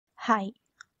Hi,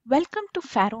 welcome to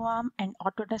FARO Arm and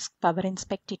Autodesk Power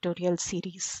Inspect tutorial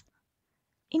series.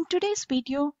 In today's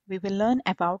video, we will learn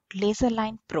about laser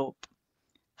line probe.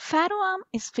 FARO Arm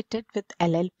is fitted with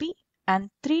LLP and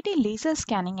 3D laser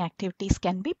scanning activities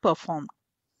can be performed.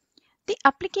 The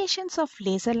applications of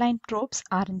laser line probes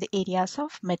are in the areas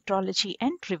of metrology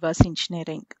and reverse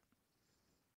engineering.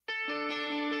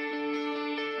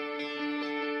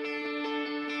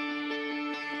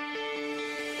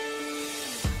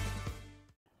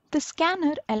 The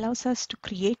scanner allows us to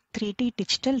create 3D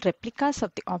digital replicas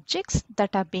of the objects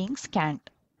that are being scanned.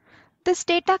 This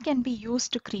data can be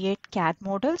used to create CAD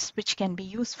models which can be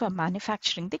used for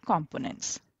manufacturing the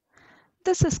components.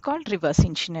 This is called reverse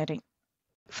engineering.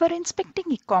 For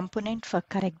inspecting a component for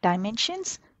correct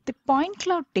dimensions, the point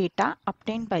cloud data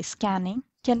obtained by scanning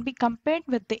can be compared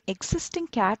with the existing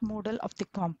CAD model of the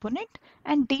component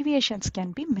and deviations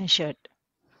can be measured.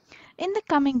 In the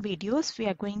coming videos, we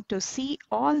are going to see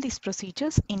all these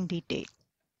procedures in detail.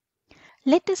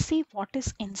 Let us see what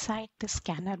is inside the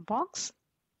scanner box.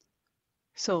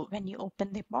 So when you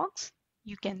open the box,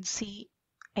 you can see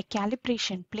a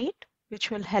calibration plate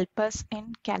which will help us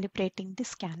in calibrating the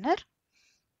scanner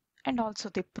and also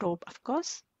the probe, of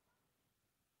course.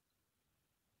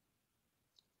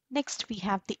 Next, we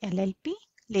have the LLP,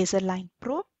 laser line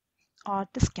probe, or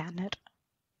the scanner.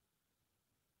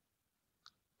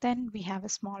 Then we have a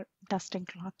small dusting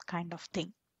cloth kind of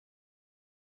thing.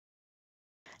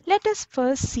 Let us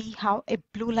first see how a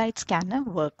blue light scanner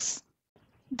works.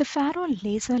 The FARO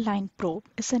laser line probe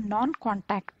is a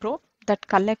non-contact probe that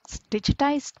collects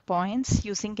digitized points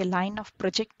using a line of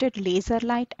projected laser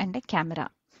light and a camera.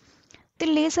 The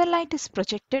laser light is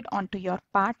projected onto your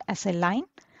part as a line.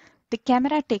 The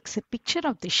camera takes a picture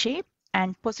of the shape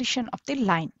and position of the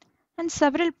line, and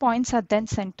several points are then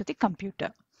sent to the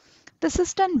computer. This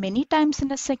is done many times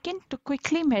in a second to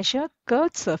quickly measure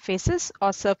curved surfaces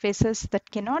or surfaces that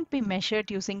cannot be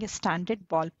measured using a standard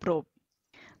ball probe.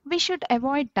 We should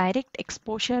avoid direct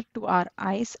exposure to our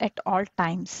eyes at all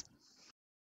times.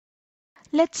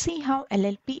 Let's see how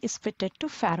LLP is fitted to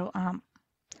FARO arm.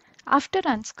 After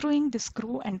unscrewing the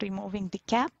screw and removing the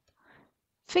cap,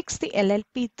 fix the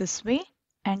LLP this way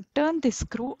and turn the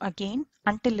screw again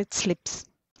until it slips.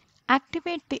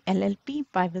 Activate the LLP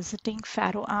by visiting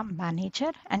FARO Arm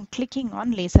Manager and clicking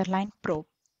on Laser Line Probe.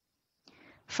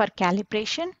 For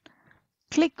calibration,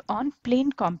 click on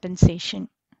Plane Compensation.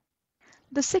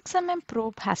 The 6 mm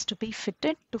probe has to be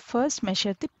fitted to first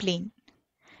measure the plane.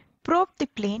 Probe the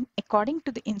plane according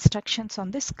to the instructions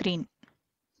on the screen.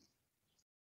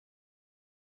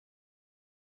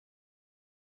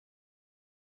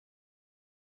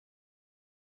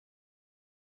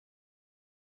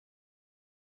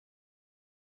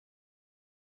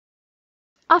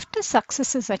 After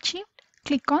success is achieved,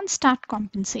 click on Start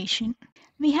Compensation.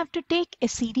 We have to take a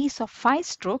series of 5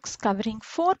 strokes covering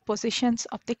 4 positions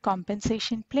of the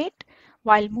compensation plate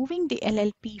while moving the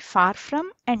LLP far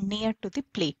from and near to the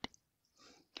plate.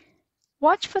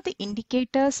 Watch for the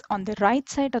indicators on the right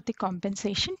side of the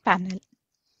compensation panel.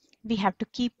 We have to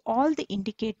keep all the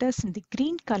indicators in the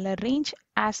green color range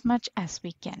as much as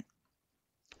we can.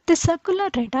 The circular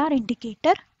radar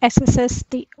indicator assesses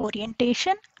the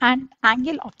orientation and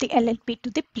angle of the LLP to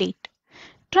the plate.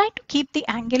 Try to keep the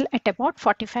angle at about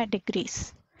 45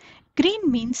 degrees. Green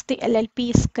means the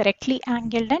LLP is correctly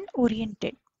angled and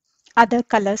oriented. Other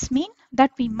colors mean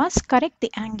that we must correct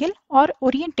the angle or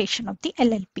orientation of the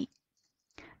LLP.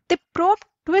 The probe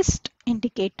twist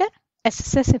indicator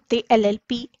assesses if the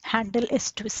LLP handle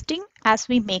is twisting as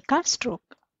we make our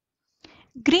stroke.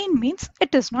 Green means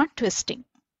it is not twisting.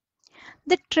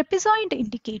 The trapezoid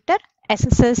indicator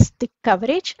assesses the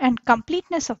coverage and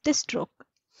completeness of the stroke.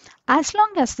 As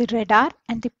long as the radar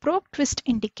and the probe twist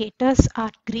indicators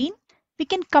are green, we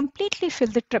can completely fill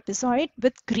the trapezoid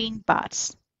with green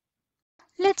bars.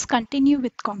 Let's continue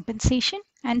with compensation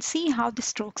and see how the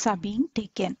strokes are being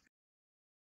taken.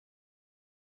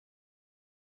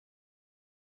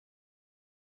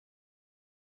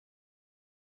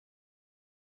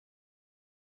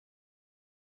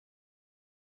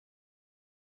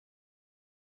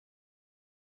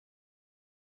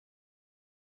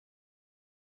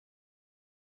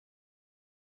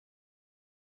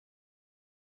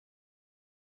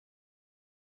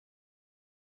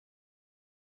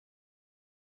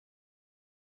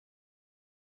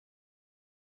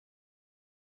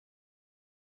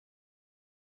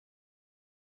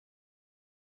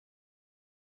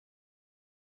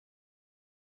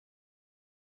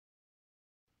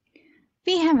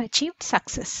 We have achieved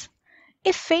success.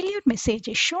 If failure message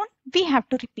is shown, we have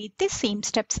to repeat the same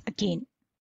steps again.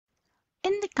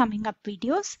 In the coming up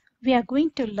videos, We are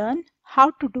going to learn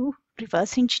how to do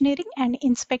reverse engineering and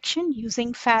inspection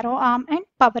using FARO arm and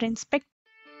Power Inspect